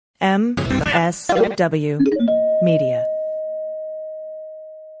MSW Media.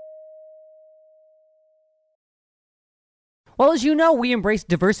 Well, as you know, we embrace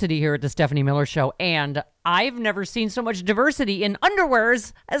diversity here at the Stephanie Miller Show, and I've never seen so much diversity in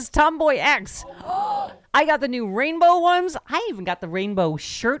underwears as Tomboy X. I got the new rainbow ones. I even got the rainbow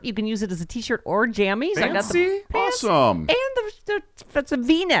shirt. You can use it as a t-shirt or jammies. Fancy? I got the pants Awesome. and it's a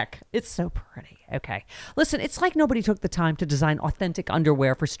V-neck. It's so pretty. Okay. Listen, it's like nobody took the time to design authentic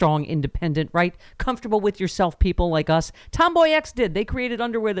underwear for strong, independent, right? Comfortable with yourself people like us. Tomboy X did. They created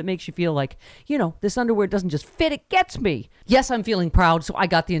underwear that makes you feel like, you know, this underwear doesn't just fit, it gets me. Yes, I'm feeling proud, so I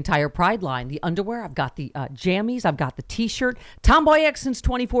got the entire Pride line. The underwear, I've got the jammies, I've got the t-shirt. Tomboy X since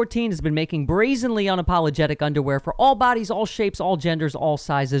 2014 has been making brazenly unapologetic underwear for all bodies, all shapes, all genders, all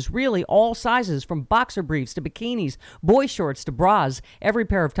sizes. Really, all sizes, from boxer briefs to bikinis, boy shorts to bras. Every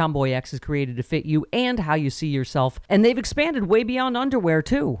pair of Tomboy X is created to fit you and how you see yourself. And they've expanded way beyond underwear,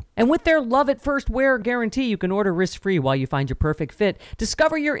 too. And with their love at first wear guarantee, you can order risk-free while you find your perfect fit.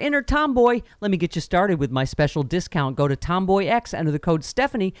 Discover your inner tomboy. Let me get you started with my special discount. Go to Tomboy X, enter the code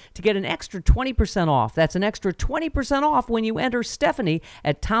Stephanie to get an extra 20% off. That's an extra 20% off when you enter Stephanie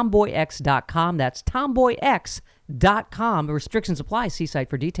at tomboyx.com. That's tomboyx.com. Restrictions apply. See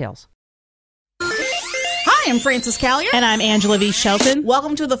site for details. Hi, I'm Frances Callier. And I'm Angela V. Shelton.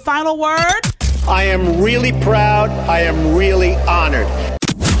 Welcome to The Final Word. I am really proud. I am really honored.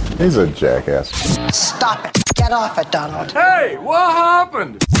 He's a jackass. Stop it. Get off it, Donald. Hey, what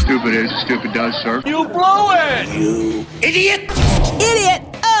happened? Stupid is, stupid does, sir. You blow it! You idiot! Idiot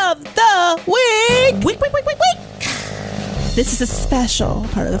of the week. Week. This is a special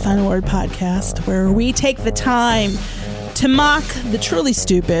part of the Final Word podcast where we take the time to mock the truly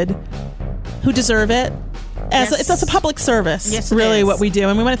stupid who deserve it. It's a public service, yes, really, is. what we do.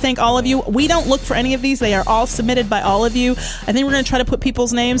 And we want to thank all of you. We don't look for any of these. They are all submitted by all of you. I think we're going to try to put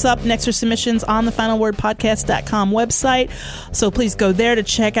people's names up next to submissions on the finalwordpodcast.com website. So please go there to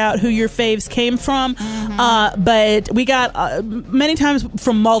check out who your faves came from. But we got many times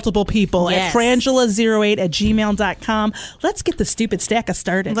from multiple people at frangela08@gmail.com. Let's get the stupid stack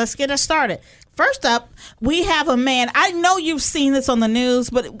started. Let's get us started. First up, we have a man. I know you've seen this on the news,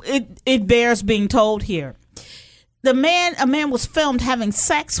 but it bears being told here. A man was filmed having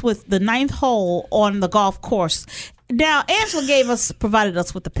sex with the ninth hole on the golf course. Now, Angela provided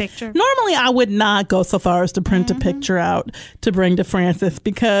us with the picture. Normally, I would not go so far as to print a picture out to bring to Frances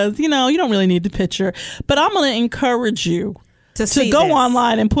because, you know, you don't really need the picture. But I'm going to encourage you to go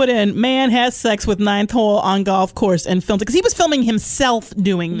online and put in man has sex with ninth hole on golf course and filmed it, because he was filming himself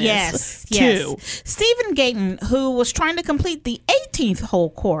doing this too. Stephen Gayton, who was trying to complete the 18th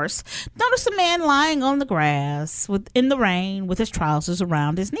hole course, noticed a man lying on the grass in the rain with his trousers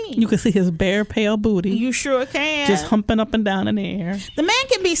around his knees. You can see his bare, pale booty. You sure can. Just humping up and down in the air. The man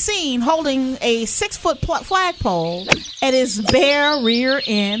can be seen holding a 6-foot flagpole at his bare rear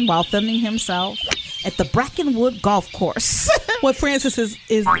end while filming himself at the Brackenwood golf course. What Frances is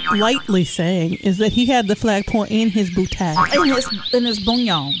lightly saying is that he had the flagpole in his bootay. In his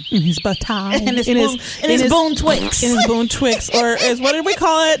bouillon. In his bataille. In his Boone Twix. In his Boone Twix. Or what did we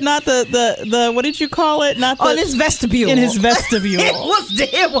call it? Not the what did you call it? Not in his vestibule. In his vestibule. It was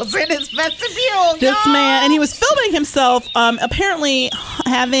in his vestibule. This man, and he was filming himself apparently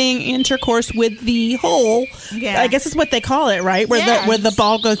having intercourse with the hole. Yeah. I guess it's what they call it, right? Where the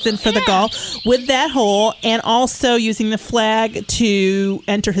ball goes in for the golf with that hole, and also using the flag to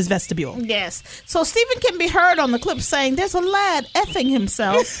enter his vestibule. Yes. So Stephen can be heard on the clip saying there's a lad effing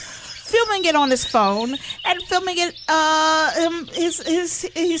himself, filming it on his phone, and filming it he's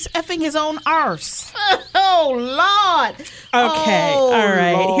effing his own arse. Oh Lord. Okay. All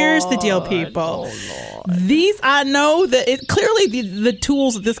right. Lord. Here's the deal, people. These, I know that clearly the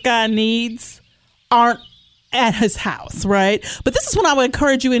tools that this guy needs aren't at his house, right? But this is when I would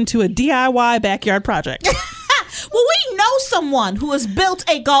encourage you into a DIY backyard project. Well, we know someone who has built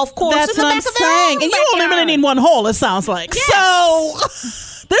a golf course. That's in the what back I'm of their saying. own And you only really need one hole, it sounds like. Yes. So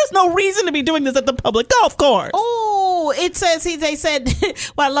there's no reason to be doing this at the public golf course. Oh, it says they said,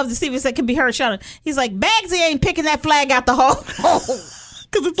 well, I love to see this that can be heard shouting. He's like, Bagsy ain't picking that flag out the hole.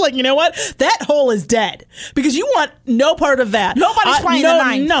 Because it's like, you know what? That hole is dead. Because you want no part of that. Nobody's playing the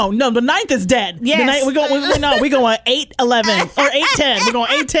ninth. No, the ninth is dead. Yes. We're going 8-11 or 8-10. We're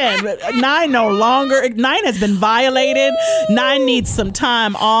going 8-10. 9 no longer. 9 has been violated. 9 needs some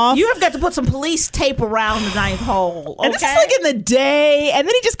time off. You have got to put some police tape around the ninth hole. Okay? And this is like in the day. And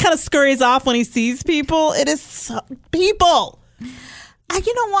then he just kind of scurries off when he sees people. It is people.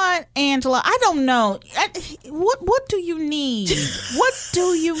 You know what, Angela? I don't know. What do you need? What do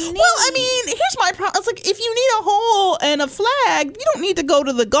you need? Well, I mean, here's my problem. It's like, if you need a hole and a flag, you don't need to go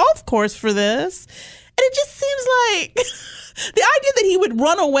to the golf course for this. And it just seems like the idea that he would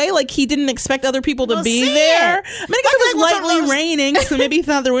run away like he didn't expect other people to be there. I mean, I guess it was lightly raining, so maybe he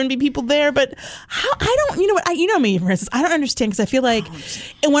thought there wouldn't be people there. But I don't, you know what? You know me, for instance. I don't understand, because I feel like,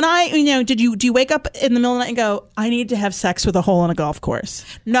 and when do you wake up in the middle of the night and go, I need to have sex with a hole in a golf course?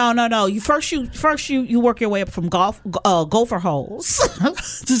 No. You first work your way up from gopher holes.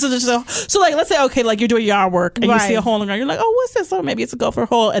 So like, let's say, okay, like you're doing yard work and you see a hole in the ground. You're like, oh, what's this? Oh, maybe it's a gopher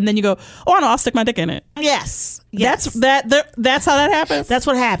hole. And then you go, oh, no, I'll stick my dick in it. Yes. That's how that happens. That's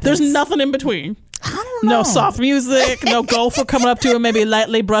what happens. There's nothing in between. I don't know. No soft music, no gopher coming up to him, maybe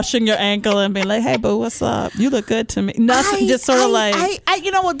lightly brushing your ankle and being like, hey, boo, what's up? You look good to me. Nothing, just sort of like.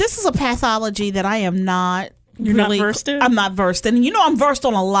 You know what? This is a pathology that I am not. You're really, not versed in? I'm not versed in. You know, I'm versed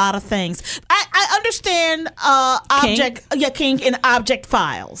on a lot of things. I understand kink and object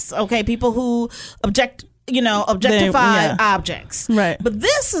files. Okay, people who objectify objects. Right. But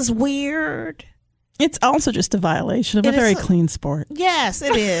this is weird. It's also just a violation of a very clean sport. Yes,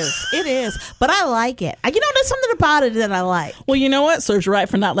 it is. It is. But I like it. There's something about it that I like. Well, you know what? Serves you right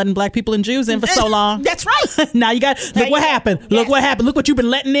for not letting black people and Jews in for so long. That's right. Now you got, look what happened. Yes. Look what happened. Look what you've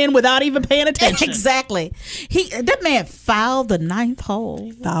been letting in without even paying attention. Exactly. That man fouled the ninth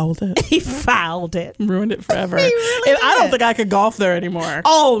hole. Fouled it. He fouled it. Ruined it forever. He really did. I don't think I could golf there anymore.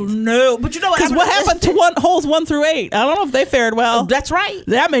 Oh, no. But you know what? Because what happened to holes 1 through 8? I don't know if they fared well. That's right.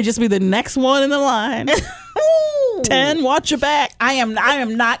 That may just be the next one in the line. 10, watch your back. I am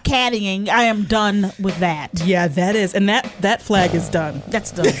not caddying. I am done with that. Yeah, that is. And that flag is done.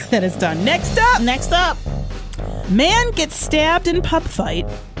 That's done. That is done. Next up. Man gets stabbed in pub fight,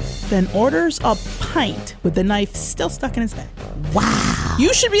 then orders a pint with the knife still stuck in his back. Wow.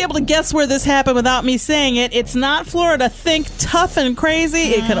 You should be able to guess where this happened without me saying it. It's not Florida. Think tough and crazy.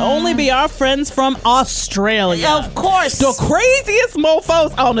 It could only be our friends from Australia. Of course. The craziest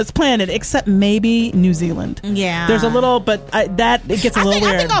mofos on this planet, except maybe New Zealand. Yeah. There's a little, but it gets a little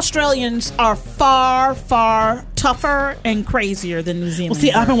weird. I think Australians are far, far tougher and crazier than New Zealand. Well,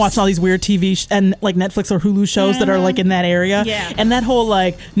 see, I've been watching all these weird TV and like Netflix or Hulu shows that are like in that area. Yeah. And that whole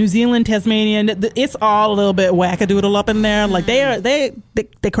like New Zealand, Tasmanian, it's all a little bit wackadoodle up in there. Like they're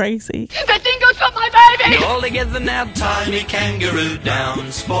crazy. The dingo's got my baby! All together now, tiny kangaroo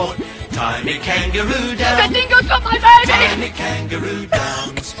down, sport. Tiny kangaroo down. The dingo's got my baby! Tiny kangaroo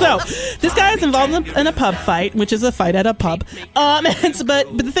down, sport. So this guy is involved in a pub fight, which is a fight at a pub. But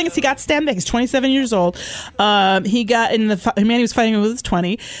the thing is, he got stabbed. He's 27 years old. He got in the man he was fighting with was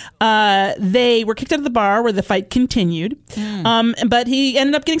 20. They were kicked out of the bar where the fight continued. But he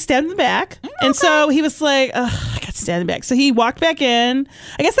ended up getting stabbed in the back. And so he was like, I got stabbed in the back. So he walked back in.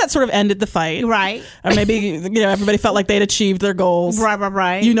 I guess that sort of ended the fight. Right. Or maybe, everybody felt like they'd achieved their goals. Right.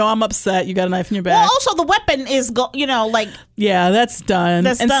 I'm upset. You got a knife in your back. Well, also the weapon is, yeah, that's done.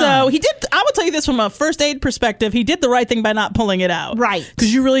 That's done. So he did, I will tell you this from a first aid perspective, he did the right thing by not pulling it out. Right.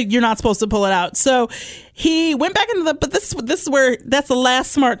 Because you're not supposed to pull it out. So he went back into but this is where, that's the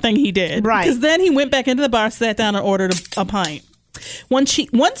last smart thing he did. Right. Because then he went back into the bar, sat down and ordered a pint. Once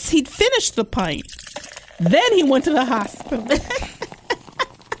he'd finished the pint, then he went to the hospital.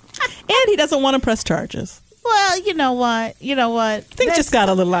 And he doesn't want to press charges. Well, you know what? Things just got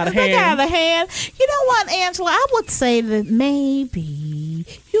a little out of hand. They got out of hand. You know what, Angela? I would say that maybe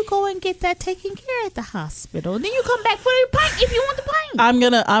you go and get that taken care of at the hospital. And then you come back for your pint if you want the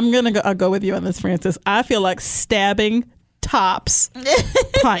pint. I'm gonna go with you on this, Francis. I feel like stabbing tops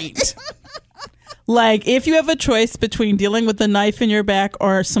pint. Like, if you have a choice between dealing with the knife in your back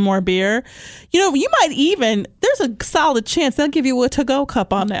or some more beer, you might even, there's a solid chance they'll give you a to-go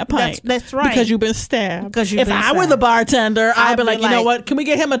cup on that pint. That's right. Because you've been stabbed. If I were the bartender, I'd be like, you know what, can we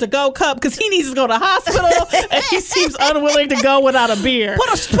get him a to-go cup? Because he needs to go to the hospital, and he seems unwilling to go without a beer.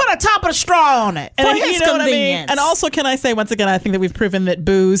 Put a top of the straw on it. And for his convenience. What I mean? And also, can I say, once again, I think that we've proven that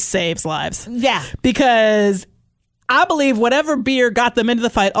booze saves lives. Yeah. Because I believe whatever beer got them into the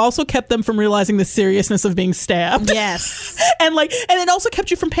fight also kept them from realizing the seriousness of being stabbed. Yes. and it also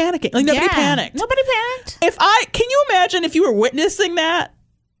kept you from panicking. Like, nobody panicked. Nobody panicked. Can you imagine if you were witnessing that?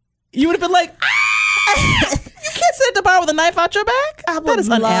 You would have been like, you can't sit at the bar with a knife out your back? That is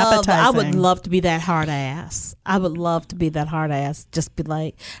unappetizing. I would love to be that hard ass. Just be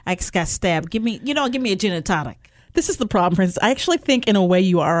like, I just got stabbed. Give me a gin and tonic. This is the problem, Francis. I actually think in a way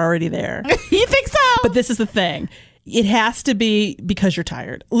you are already there. You think so? But this is the thing. it has to be because you're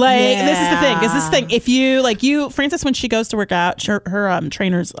tired. Like, this is the thing. Is this thing? If you, Frances, when she goes to work out, her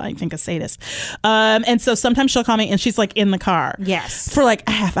trainer's, I think, a sadist. And so sometimes she'll call me and she's like in the car. Yes. For like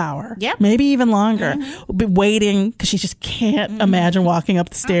a half hour. Yep. Maybe even longer. Be waiting because she just can't imagine walking up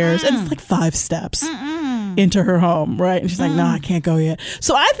the stairs. And it's like 5 steps into her home, right? And she's like, no, I can't go yet.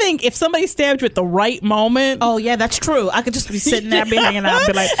 So I think if somebody stabbed you at the right moment. Oh, yeah, that's true. I could just be sitting there, be hanging out, and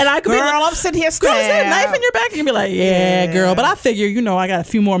be like, and I could girl, be like, I'm sitting here girl, is there a knife in your back? And you'd be like, yeah, girl. But I figure, I got a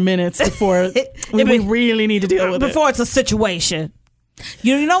few more minutes before we really need to deal with it. Before it's a situation.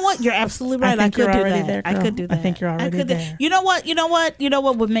 You know what? You're absolutely right. I could do that. There, I could do that. I think you're already there. You know what? You know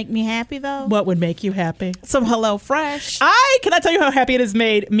what would make me happy though? What would make you happy? Some HelloFresh. Can I tell you how happy it has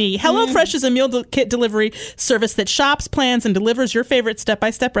made me? HelloFresh is a meal kit delivery service that shops, plans, and delivers your favorite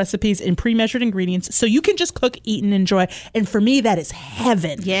step-by-step recipes in pre-measured ingredients so you can just cook, eat, and enjoy. And for me, that is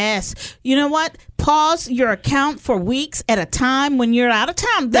heaven. Yes. You know what? Pause your account for weeks at a time when you're out of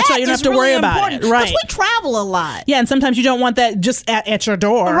town. That's right. You don't have to worry about it. Right. Because we travel a lot. Yeah, and sometimes you don't want that just at your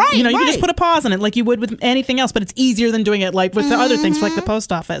door. Right. You can just put a pause on it like you would with anything else, but it's easier than doing it like with the other things like the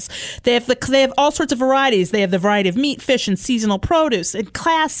post office. They have all sorts of varieties. They have the variety of meat, fish, and seasonal produce and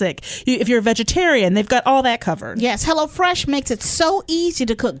classic. If you're a vegetarian, they've got all that covered. Yes, HelloFresh makes it so easy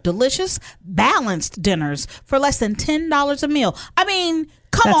to cook delicious, balanced dinners for less than $10 a meal. I mean,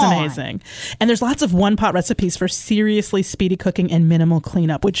 Come on. That's amazing. And there's lots of one-pot recipes for seriously speedy cooking and minimal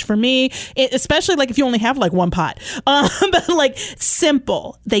cleanup, which for me, especially like if you only have like one pot, but like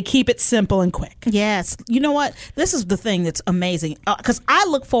simple. They keep it simple and quick. Yes. You know what? This is the thing that's amazing because I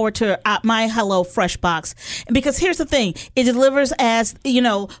look forward to my HelloFresh box because here's the thing. It delivers as,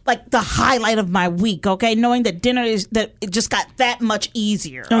 like the highlight of my week, okay? Knowing that dinner it just got that much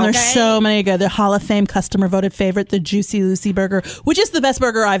easier. And okay? There's so many good. The Hall of Fame customer voted favorite, the Juicy Lucy burger, which is the best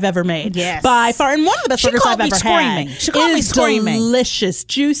burger I've ever made. Yes. By far. And one of the best burgers I've ever had. She called me screaming. Delicious,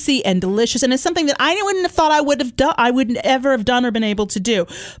 juicy, and delicious. And it's something that I wouldn't have thought I would have done. I would ever have done or been able to do.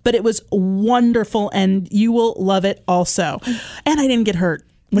 But it was wonderful, and you will love it also. And I didn't get hurt.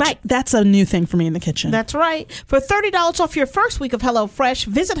 Right. That's a new thing for me in the kitchen. That's right. For $30 off your first week of HelloFresh,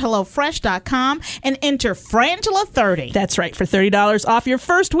 visit HelloFresh.com and enter Frangela30. That's right. For $30 off your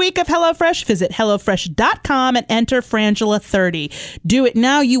first week of HelloFresh, visit HelloFresh.com and enter Frangela30. Do it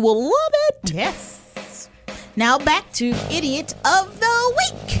now. You will love it. Yes. Now back to Idiot of the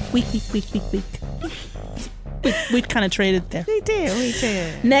Week. Week. We kind of traded there. We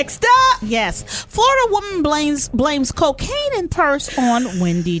did. Next up. Yes. Florida woman blames cocaine in purse on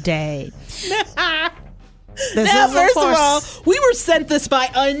windy day. Now, first of all, we were sent this by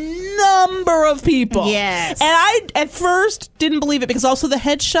a number of people. Yes. And I, at first, didn't believe it because also the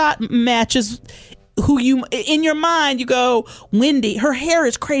headshot matches who you, in your mind, you go, windy. Her hair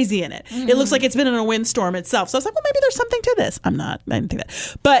is crazy in it. Mm-hmm. It looks like it's been in a windstorm itself. So I was like, well, maybe there's something to this. I didn't think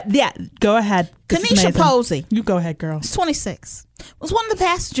that. But yeah, go ahead. Kanisha Posey. You go ahead, girl. 26. Was one of the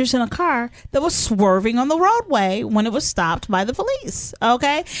passengers in a car that was swerving on the roadway when it was stopped by the police.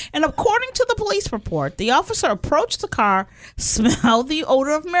 Okay? And according to the police report, the officer approached the car, smelled the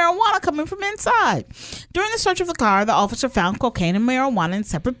odor of marijuana coming from inside. During the search of the car, the officer found cocaine and marijuana in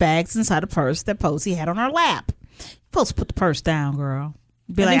separate bags inside a purse that Posey had on her lap. You're supposed to put the purse down, girl.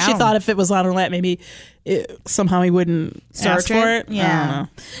 I think she thought if it was on her lap, maybe somehow he wouldn't search for it. Yeah.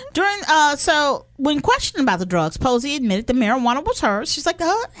 So when questioned about the drugs, Posey admitted the marijuana was hers. She's like,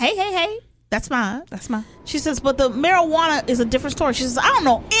 hey, that's mine. She says, but the marijuana is a different story. She says, I don't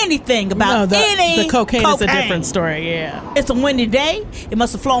know anything about the cocaine is a different story. Yeah. It's a windy day. It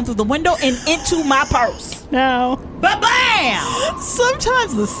must have flown through the window and into my purse. No. Ba-bam!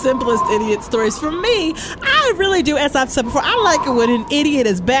 Sometimes the simplest idiot stories for me, I really do, as I've said before, I like it when an idiot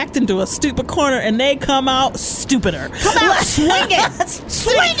is backed into a stupid corner and they come out stupider. Come out swinging.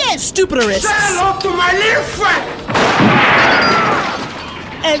 Swinging. Stupiderists. Stand off to my little friend.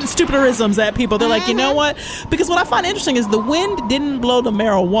 And stupiderisms at people. They're like, you know what? Because what I find interesting is the wind didn't blow the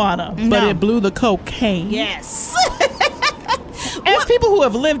marijuana, but it blew the cocaine. Yes. As people who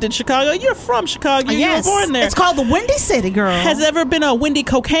have lived in Chicago, you're from Chicago. Yes. You were born there. It's called the Windy City, girl. Has there ever been a windy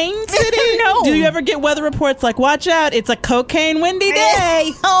cocaine city? No. Do you ever get weather reports like, watch out, it's a cocaine windy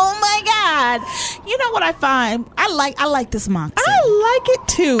day? Oh my God. You know what I find? I like this moxie. I like it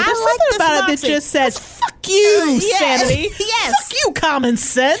too. There's something about it that just says, fuck you, sanity. Yes. Fuck you, common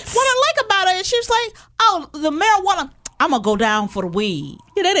sense. What I like about it is she was like, oh, the marijuana, I'm going to go down for the weed.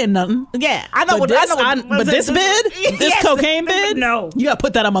 Yeah, that ain't nothing. Yeah, I know but this bid? This yes, cocaine bid? No. You got to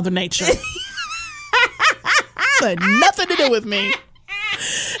put that on Mother Nature. But nothing to do with me.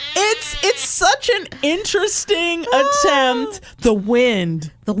 It's It's such an interesting attempt. The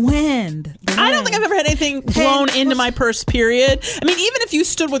wind. I don't think I've ever had anything blown into my purse, period. I mean, even if you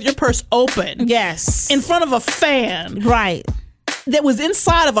stood with your purse open. Yes. In front of a fan. Right. That was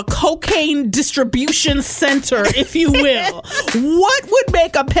inside of a cocaine distribution center, if you will. What would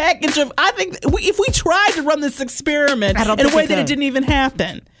make a package of... I think if we tried to run this experiment in a way that it didn't even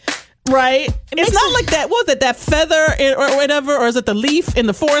happen... Right? It's not like that. What was it? That feather or whatever? Or is it the leaf in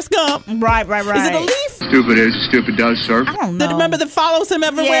the Forrest Gump? Right. Is it a leaf? Stupid is, stupid does, sir. I don't know. Remember that follows him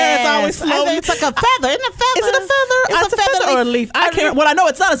everywhere? Yes. It's always floating. It's like a feather. Isn't it a feather? Is it a feather? It's a feather or a leaf? I can't. What I know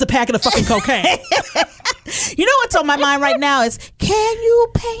it's not is a packet of fucking cocaine. You know what's on my mind right now is, can you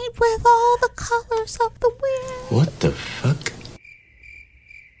paint with all the colors of the wind? What the fuck?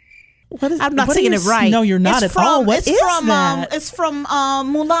 I'm not singing it right. No, you're not at all. What is that? It's from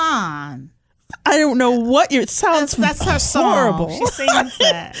Mulan. I don't know what you're... It sounds That's her song. horrible. She sings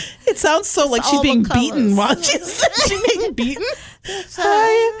that. It sounds so like she's being beaten while she's being beaten. It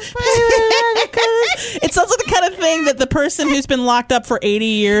sounds like the kind of thing that the person who's been locked up for 80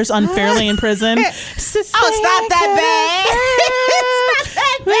 years unfairly in prison. Oh, it's not that bad. It's not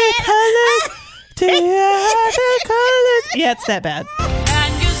that bad. Yeah, it's that bad.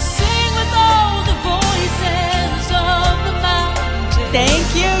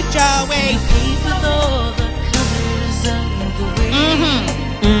 Thank you, Joey.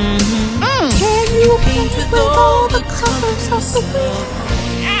 Can you paint with all the colors of the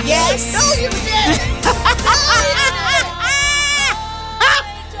wind? Yes. No, you did.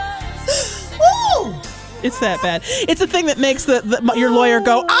 It's that bad. It's the thing that makes your lawyer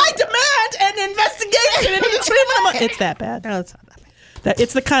go, I demand an investigation into the treatment of... It's that bad. No, it's not that bad.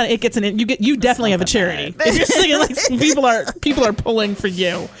 It's the kind of... It gets an... You definitely have a charity. If you're singing like people are pulling for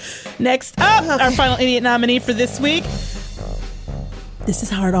you. Next up, our final idiot nominee for this week. This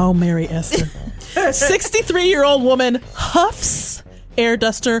is hard. Oh, Mary Esther. 63-year-old woman huffs air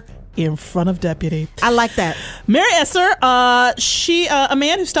duster in front of deputy. I like that. Mary Esther, a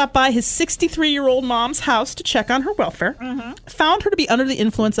man who stopped by his 63-year-old mom's house to check on her welfare, found her to be under the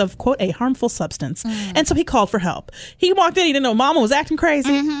influence of, quote, a harmful substance. And so he called for help. He walked in, he didn't know Mama was acting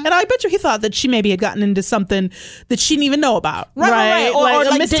crazy. And I bet you he thought that she maybe had gotten into something that she didn't even know about. Right. Or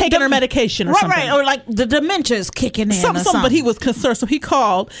like mistaken her medication or something. Right. Or like the dementia is kicking in. Something. But he was concerned, so he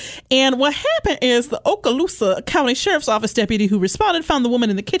called. And what happened is the Okaloosa County Sheriff's Office deputy who responded found the woman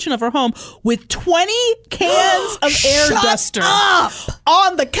in the kitchen of her home with 20 cans of air duster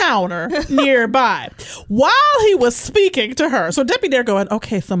on the counter nearby while he was speaking to her. So deputy there going,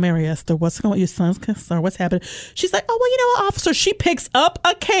 okay, so Mary Esther, what's going on with your son's concern? What's happening? She's like, oh, well, you know what, officer? She picks up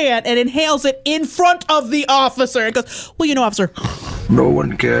a can and inhales it in front of the officer and goes, well, you know, officer. No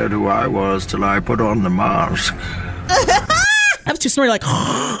one cared who I was till I put on the mask. I was too snorty, like,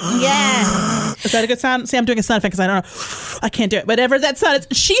 yeah. Is that a good sound? See, I'm doing a sound effect because I don't know. I can't do it. Whatever that sound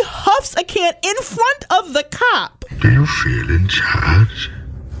is, she huffs a can in front of the cop. Do you feel in charge?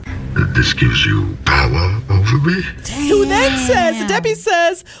 This gives you power over me? Who then says, the deputy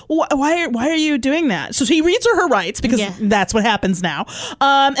says, why are you doing that? So he reads her rights because that's what happens now.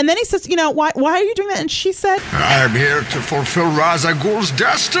 And then he says, you know, why are you doing that? And she said, I'm here to fulfill Ra's al Ghul's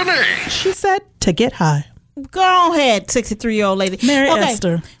destiny. She said, to get high. Go ahead, 63-year-old lady. Mary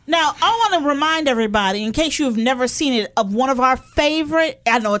Esther. Now, I want to remind everybody, in case you've never seen it, of one of our favorite,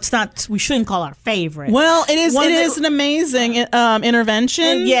 I know it's not, we shouldn't call our favorite. Well, it is an amazing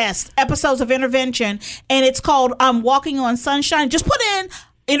intervention. Yes, episodes of Intervention. And it's called Walking on Sunshine. Just put in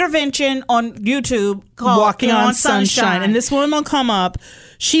Intervention on YouTube called Walking on Sunshine. And this woman will come up.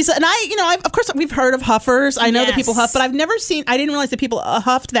 Of course, we've heard of huffers. I know that people huff, but I didn't realize that people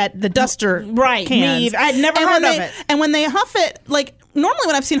huffed the duster cans. I'd never heard of it. And when they huff it, like, normally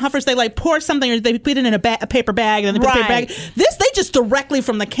when I've seen huffers, they like pour something or they put it in a paper bag and then they put a paper bag. This, they just directly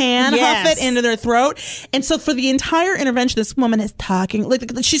from the can huff it into their throat. And so for the entire intervention, this woman is talking, like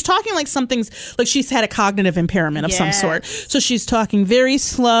she's talking like something's, like she's had a cognitive impairment of some sort. So she's talking very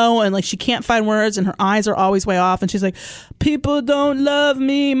slow and like she can't find words and her eyes are always way off. And she's like, people don't love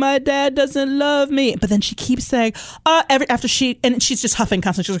me. My dad doesn't love me. But then she keeps saying, she's just huffing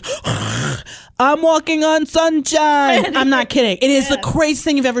constantly. She's like, I'm walking on sunshine. I'm not kidding. It is the craziest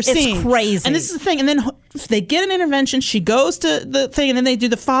thing you've ever seen. It's crazy. And this is the thing. And then they get an intervention. She goes to the thing and then they do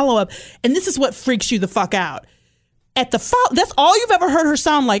the follow-up. And this is what freaks you the fuck out. That's all you've ever heard her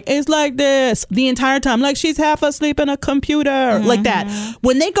sound like. It's like this the entire time. Like she's half asleep in a computer. Like that.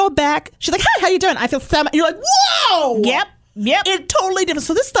 When they go back, she's like, hi, how you doing? I feel sad. You're like, whoa! Yep. It's totally different.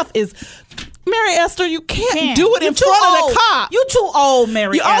 So this stuff is Mary Esther, you can't do it in front of the cop. You too old,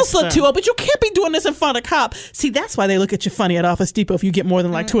 Mary You're Esther. also too old, but you can't be doing this in front of the cop. See, that's why they look at you funny at Office Depot if you get more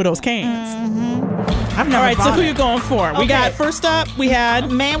than like 2 of those cans. I've never All right, so bought who it. you going for? We got, first up, we had...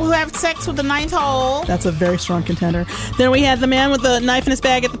 man who had sex with the ninth hole. That's a very strong contender. Then we had the man with the knife in his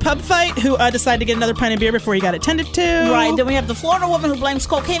bag at the pub fight who decided to get another pint of beer before he got it tended to. Right. Then we have the Florida woman who blames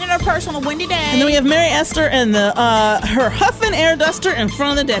cocaine in her purse on a windy day. And then we have Mary Esther and the her huffing air duster in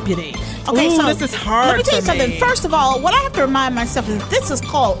front of the deputy. Okay, Ooh, so this is hard. Let me tell you for something. me. First of all, what I have to remind myself is this is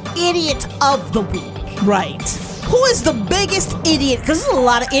called Idiot of the Week. Right. Who is the biggest idiot? Because there's a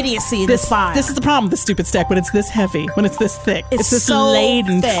lot of idiocy in this file. This is the problem with the stupid stack when it's this heavy, when it's this thick. It's this so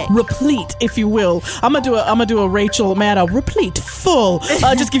laden, thick. replete, if you will. I'm gonna do a Rachel Maddow, replete, full.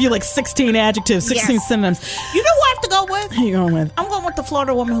 Just give you like 16 adjectives, 16 synonyms. You know who I have to go with? Who you going with? I'm going with the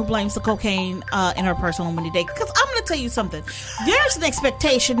Florida woman who blames the cocaine in her purse on a windy day. Because I'm going to tell you something. There's an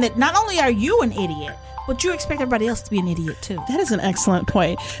expectation that not only are you an idiot, but you expect everybody else to be an idiot too. That is an excellent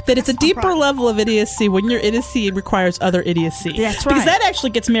point. That it's a deeper level of idiocy when your idiocy requires other idiocy. That's Because right. that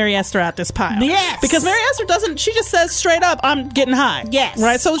actually gets Mary Esther out this pile. Yes. Because Mary Esther doesn't, she just says straight up, I'm getting high. Yes.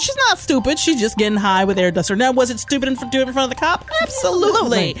 Right? So she's not stupid. She's just getting high with air duster. Now, was it stupid to do it in front of the cop?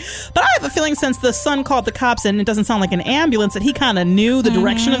 Absolutely. But I have a feeling since the son called the cops in, it doesn't sound like an ambulance, that he kind of knew the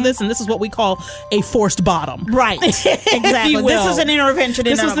direction of this, and this is what we call a forced bottom. Right. Exactly. This is an intervention.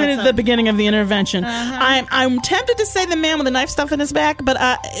 This was the beginning of the intervention. I'm tempted to say the man with the knife stuff in his back, but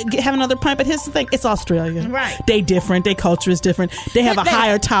have another pint. But here's the thing: it's Australia. Right. They different. Their culture is different. They have a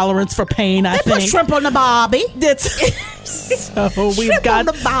higher tolerance for pain. I They put think. shrimp on the barbie. So we've got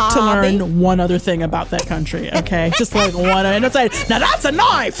to learn one other thing about that country. Okay, just like one. And it's like, now that's a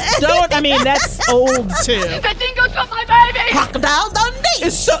knife. Don't. I mean, that's old too. That thing goes up my baby. Crocodile Dundee.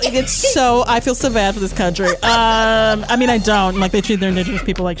 It's so. I feel so bad for this country. I mean, I don't. Like, they treat their indigenous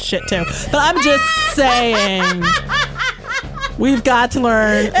people like shit too. But I'm just saying. We've got to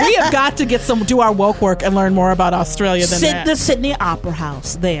learn. We have got to do our woke work and learn more about Australia than that. The Sydney Opera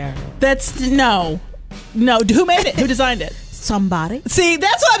House there. That's no. Who made it? Who designed it? Somebody. See,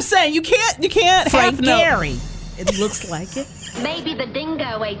 that's what I'm saying. You can't Frank have Gehry. It looks like it. Maybe the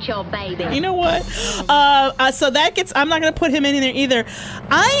dingo ate your baby. You know what? So that gets. I'm not going to put him in there either.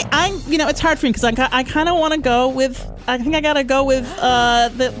 It's hard for me because I kind of want to go with. I think I got to go with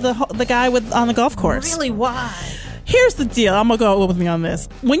the guy on the golf course. Really? Why? Here's the deal. I'm going to go with me on this.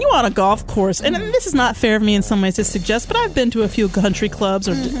 When you're on a golf course, and this is not fair of me in some ways to suggest, but I've been to a few country clubs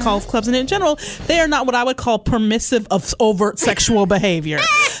or golf clubs, and in general, they are not what I would call permissive of overt sexual behavior.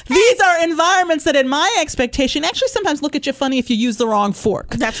 These are environments that, in my expectation, actually sometimes look at you funny if you use the wrong fork.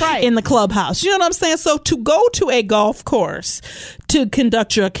 That's right. In the clubhouse. You know what I'm saying? So to go to a golf course to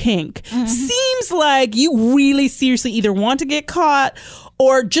conduct your kink seems like you really seriously either want to get caught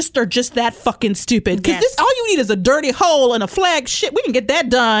or just are just that fucking stupid. Because this, all you need is a dirty hole and a flag. Shit, we can get that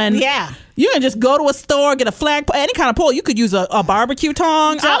done. Yeah. You can just go to a store, get a flag, any kind of pole. You could use a barbecue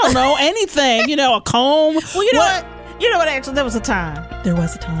tong. I don't know, anything. A comb. Well, you know what? You know what? Actually, there was a time. There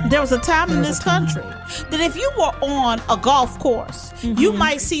was a time. There was a time in this country that if you were on a golf course, you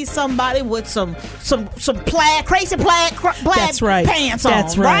might see somebody with some crazy plaid That's right. pants on.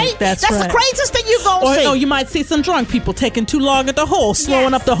 That's right. That's the craziest thing you're gonna see. Or you might see some drunk people taking too long at the hole,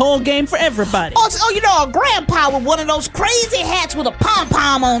 slowing up the whole game for everybody. A grandpa with one of those crazy hats with a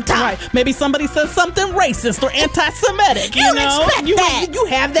pom-pom on top. Right. Maybe somebody says something racist or anti-Semitic. You expect that. You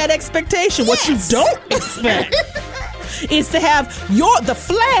have that expectation. What you don't expect is to have the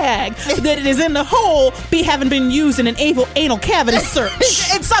flag that is in the hole having been used in an anal cavity search.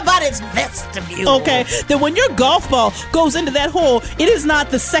 In somebody's vestibule. Okay, then when your golf ball goes into that hole, it is not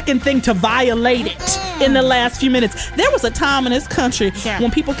the second thing to violate it in the last few minutes. There was a time in this country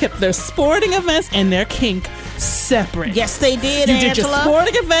when people kept their sporting events and their kink separate. Yes, they did, You Angela. did your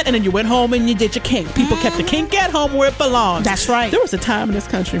sporting event and then you went home and you did your kink. People kept the kink at home where it belonged. That's right. There was a time in this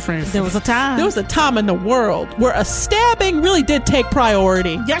country, friends. There was a time. There was a time in the world where a stabbing really did take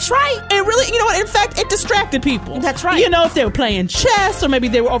priority. That's right. It really, you know what? In fact, it distracted people. That's right. If they were playing chess or maybe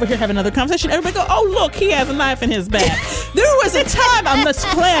they were over here having another conversation, everybody go, oh, look, he has a knife in his back. There was a time on this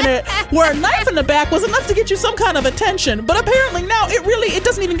planet where a knife in the back was enough to get you some kind of attention. But apparently now it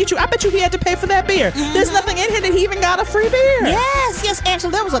doesn't even get you. I bet you he had to pay for that beer. There's nothing in here that he even got a free beer. Yes,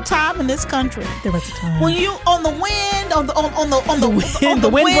 Angela. There was a time in this country. There was a time when you on the wind, on the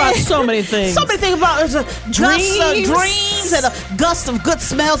wind brought so many things. So many things about there's a gust of dreams and a gust of good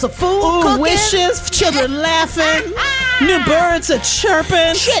smells of food. Ooh, cooking. wishes, children laughing. New birds are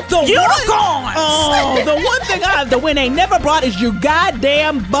chirping. Shit, the unicorns! The one thing the wind ain't never brought is you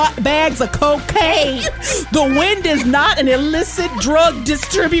goddamn bags of cocaine. The wind is not an illicit drug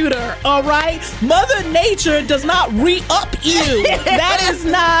distributor, all right? Mother Nature does not re-up you. That is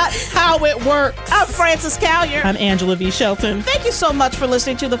not how it works. I'm Frances Callier. I'm Angela V. Shelton. Thank you so much for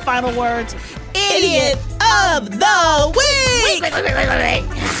listening to The Final Words. Idiot of the Week!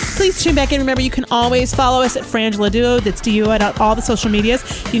 Please tune back in. Remember, you can always follow us at Frangela Duo. That's DUO at all the social medias.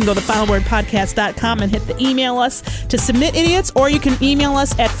 You can go to finalwordpodcast.com and hit the email us to submit idiots, or you can email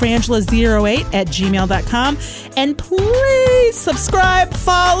us at frangela08@gmail.com. And please subscribe,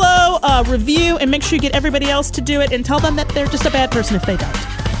 follow, review, and make sure you get everybody else to do it and tell them that they're just a bad person if they don't.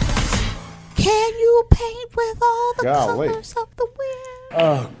 Can you paint with all the colors of the wind?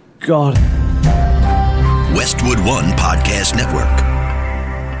 Oh, God. Westwood One Podcast Network.